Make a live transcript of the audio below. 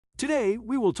Today,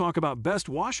 we will talk about Best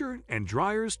Washer and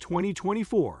Dryers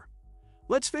 2024.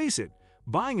 Let's face it,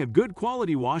 buying a good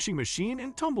quality washing machine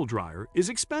and tumble dryer is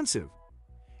expensive.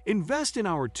 Invest in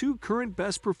our two current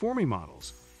best performing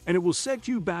models, and it will set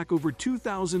you back over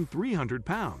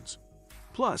 £2,300.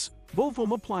 Plus, both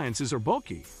home appliances are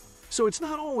bulky, so it's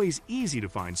not always easy to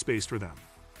find space for them.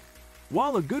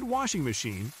 While a good washing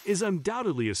machine is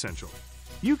undoubtedly essential,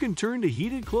 you can turn to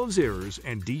heated clothes airers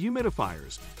and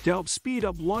dehumidifiers to help speed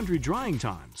up laundry drying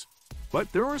times.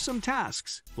 But there are some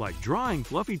tasks, like drying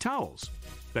fluffy towels,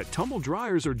 that tumble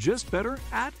dryers are just better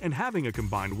at, and having a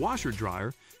combined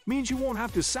washer-dryer means you won't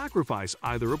have to sacrifice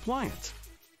either appliance.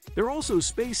 They're also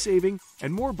space-saving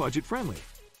and more budget-friendly.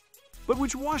 But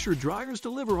which washer-dryers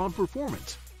deliver on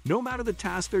performance, no matter the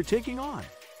task they're taking on?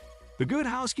 The Good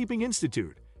Housekeeping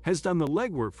Institute has done the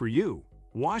legwork for you,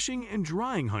 washing and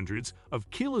drying hundreds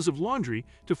of kilos of laundry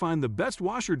to find the best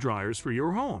washer-dryers for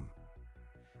your home.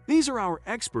 These are our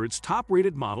experts'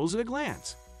 top-rated models at a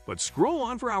glance, but scroll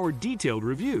on for our detailed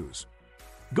reviews.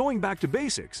 Going back to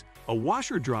basics, a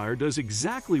washer-dryer does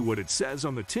exactly what it says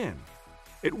on the tin.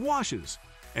 It washes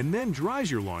and then dries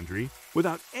your laundry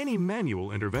without any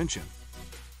manual intervention.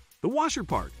 The washer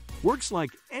part works like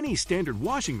any standard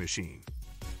washing machine.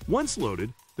 Once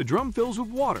loaded, the drum fills with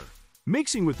water,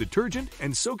 mixing with detergent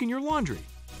and soaking your laundry.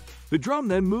 The drum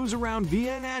then moves around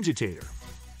via an agitator.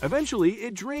 Eventually,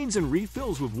 it drains and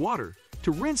refills with water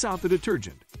to rinse out the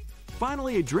detergent.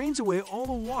 Finally, it drains away all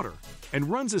the water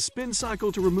and runs a spin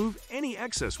cycle to remove any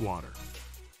excess water.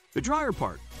 The dryer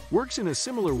part works in a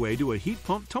similar way to a heat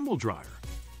pump tumble dryer,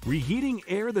 reheating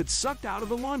air that's sucked out of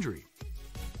the laundry.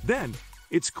 Then,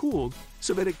 it's cooled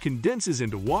so that it condenses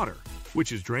into water,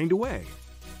 which is drained away.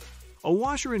 A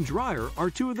washer and dryer are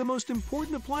two of the most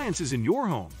important appliances in your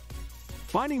home.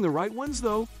 Finding the right ones,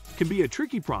 though, can be a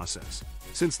tricky process,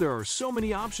 since there are so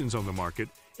many options on the market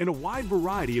in a wide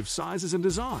variety of sizes and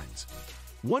designs.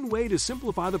 One way to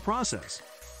simplify the process: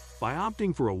 by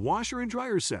opting for a washer and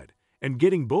dryer set and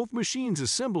getting both machines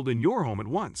assembled in your home at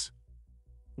once.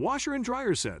 Washer and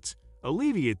dryer sets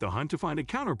alleviate the hunt to find a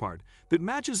counterpart that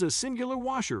matches a singular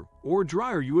washer or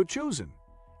dryer you have chosen,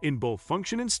 in both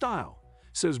function and style,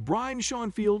 says Brian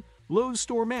Schoenfield, Lowe's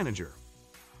store manager.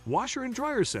 Washer and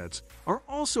dryer sets are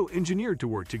also engineered to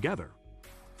work together.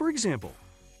 For example,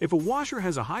 if a washer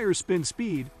has a higher spin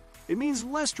speed, it means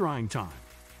less drying time.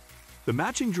 The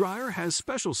matching dryer has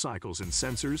special cycles and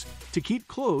sensors to keep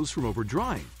clothes from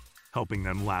over-drying, helping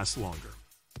them last longer.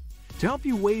 To help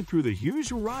you wade through the huge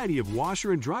variety of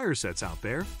washer and dryer sets out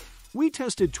there, we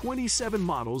tested 27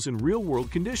 models in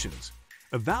real-world conditions,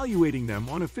 evaluating them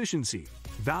on efficiency,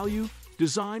 value,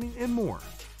 design, and more.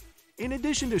 In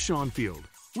addition to Schoenfield,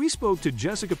 we spoke to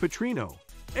Jessica Petrino,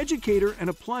 educator and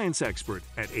appliance expert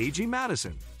at A.G.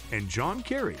 Madison, and John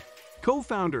Carey,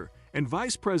 co-founder and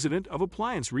vice president of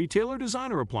appliance retailer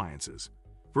Designer Appliances,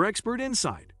 for expert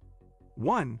insight.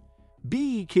 1.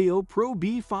 BEKO Pro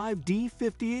B5D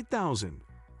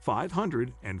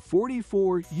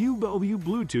 58544 UW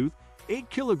Bluetooth 8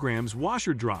 kg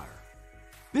washer dryer.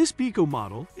 This BEKO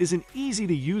model is an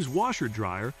easy-to-use washer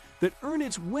dryer that earned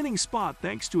its winning spot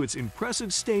thanks to its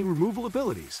impressive stain removal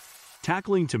abilities,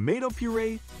 tackling tomato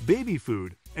puree, baby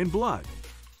food, and blood.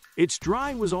 Its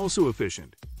drying was also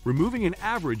efficient, removing an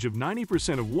average of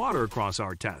 90% of water across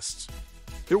our tests.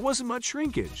 There wasn't much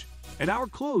shrinkage, and our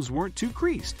clothes weren't too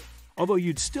creased, although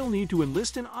you'd still need to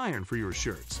enlist an iron for your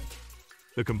shirts.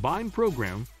 The combined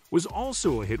program was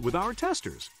also a hit with our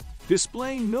testers,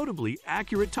 displaying notably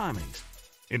accurate timings.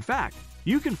 In fact,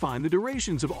 you can find the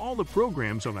durations of all the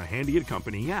programs on the Handy It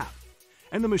Company app,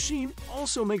 and the machine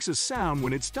also makes a sound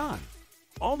when it's done.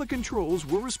 All the controls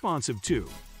were responsive too.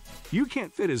 You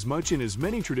can't fit as much in as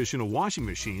many traditional washing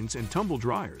machines and tumble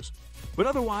dryers, but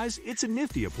otherwise it's a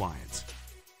nifty appliance.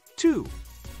 2.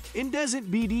 Indesit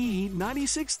BDE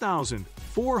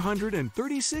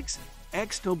 96436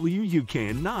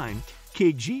 XWUKN 9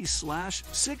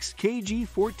 kg/6 kg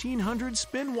 1400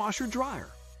 spin washer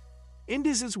dryer.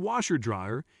 Indesit's washer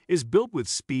dryer is built with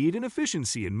speed and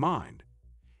efficiency in mind.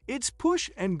 Its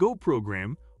push-and-go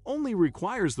program only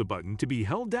requires the button to be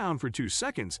held down for 2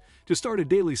 seconds to start a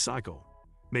daily cycle,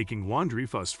 making laundry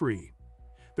fuss-free.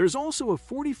 There's also a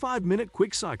 45-minute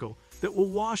quick cycle that will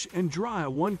wash and dry a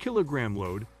 1 kilogram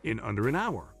load in under an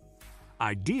hour.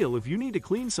 Ideal if you need to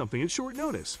clean something at short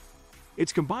notice.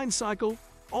 Its combined cycle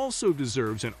also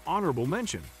deserves an honorable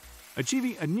mention,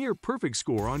 achieving a near-perfect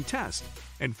score on test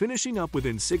and finishing up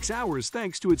within 6 hours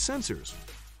thanks to its sensors,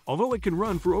 although it can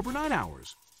run for over 9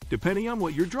 hours, depending on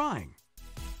what you're drying.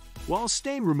 While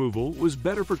stain removal was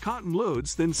better for cotton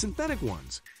loads than synthetic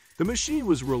ones, the machine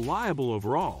was reliable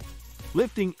overall.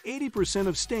 lifting 80%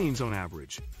 of stains on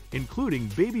average, including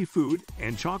baby food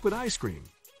and chocolate ice cream.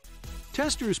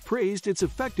 Testers praised its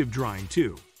effective drying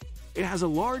too. It has a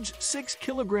large 6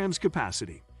 kilograms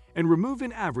capacity and removed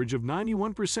an average of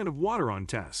 91% of water on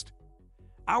test.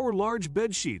 Our large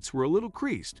bed sheets were a little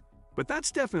creased, but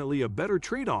that's definitely a better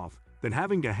trade-off than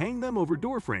having to hang them over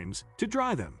door frames to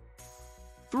dry them.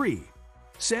 3.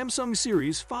 Samsung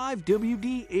Series 5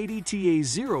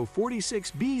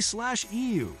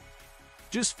 WD-80TA046B/EU.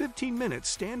 Just 15 minutes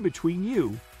stand between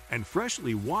you and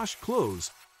freshly washed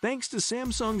clothes thanks to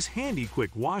Samsung's handy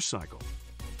quick wash cycle.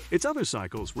 Its other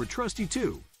cycles were trusty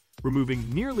too, removing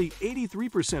nearly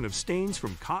 83% of stains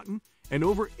from cotton and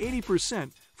over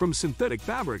 80% from synthetic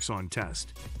fabrics on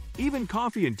test. Even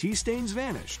coffee and tea stains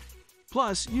vanished.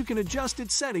 Plus, you can adjust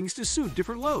its settings to suit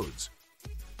different loads.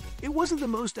 It wasn't the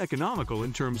most economical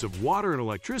in terms of water and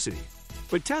electricity,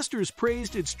 but testers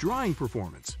praised its drying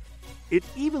performance. It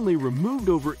evenly removed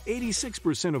over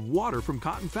 86% of water from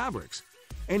cotton fabrics,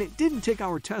 and it didn't take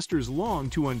our testers long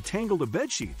to untangle the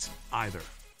bed sheets either.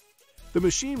 The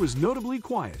machine was notably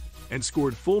quiet and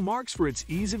scored full marks for its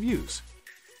ease of use.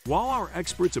 While our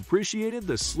experts appreciated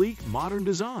the sleek, modern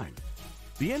design,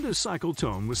 the end-of-cycle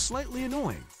tone was slightly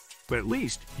annoying, but at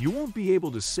least you won't be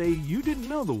able to say you didn't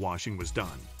know the washing was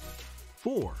done.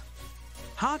 4.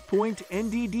 HOTPOINT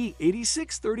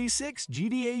NDD8636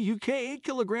 GDA UK 8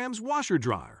 kg washer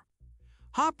dryer.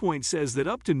 HOTPOINT says that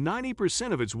up to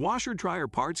 90% of its washer dryer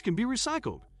parts can be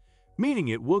recycled, meaning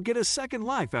it will get a second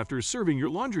life after serving your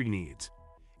laundry needs.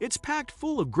 It's packed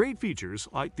full of great features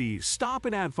like the Stop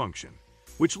and Add function,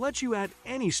 which lets you add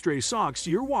any stray socks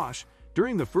to your wash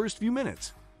during the first few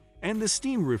minutes, and the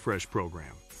Steam Refresh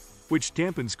program, which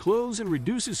dampens clothes and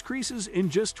reduces creases in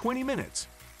just 20 minutes.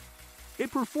 It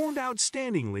performed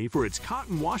outstandingly for its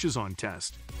cotton washes on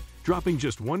test, dropping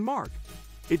just 1 mark.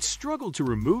 It struggled to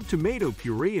remove tomato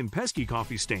puree and pesky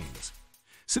coffee stains.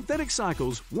 Synthetic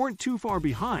cycles weren't too far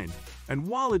behind, and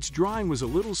while its drying was a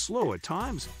little slow at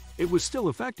times, it was still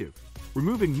effective,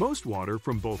 removing most water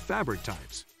from both fabric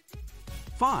types.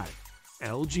 5.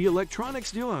 LG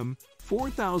Electronics Duum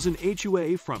 4000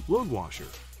 HUA Front Load Washer.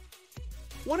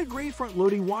 Want a great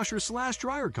front-loading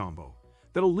washer/dryer combo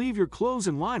that'll leave your clothes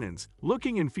and linens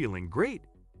looking and feeling great?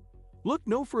 Look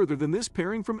no further than this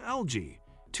pairing from LG,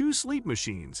 2 sleep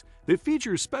machines that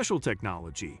feature special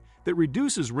technology that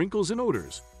reduces wrinkles and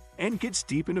odors and gets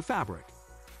deep into fabric.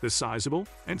 They're sizable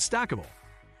and stackable.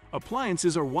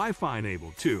 Appliances are Wi-Fi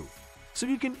enabled too, so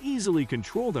you can easily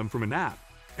control them from an app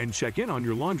and check in on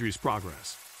your laundry's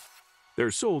progress.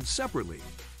 They're sold separately,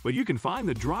 but you can find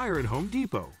the dryer at Home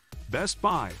Depot, Best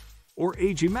Buy, or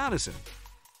A.G. Madison.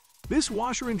 This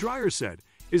washer and dryer set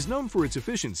is known for its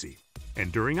efficiency,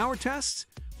 and during our tests,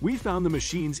 we found the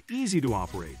machines easy to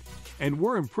operate and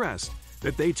were impressed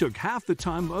that they took half the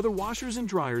time of other washers and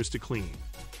dryers to clean.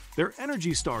 They're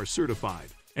Energy Star certified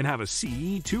and have a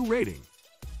CE2 rating.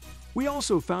 We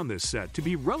also found this set to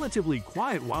be relatively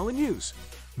quiet while in use,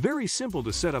 very simple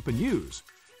to set up and use,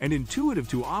 and intuitive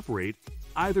to operate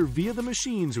either via the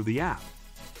machines or the app.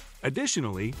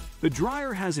 Additionally, the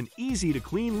dryer has an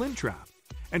easy-to-clean lint trap,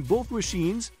 and both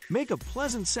machines make a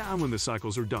pleasant sound when the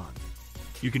cycles are done.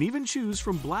 You can even choose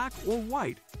from black or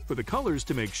white for the colors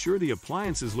to make sure the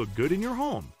appliances look good in your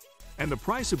home, and the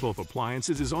price of both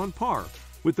appliances is on par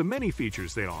with the many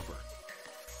features they offer.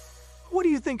 What do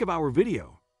you think of our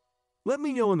video? Let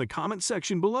me know in the comment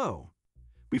section below.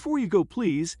 Before you go,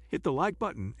 please hit the like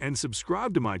button and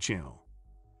subscribe to my channel.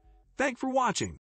 Thanks for watching.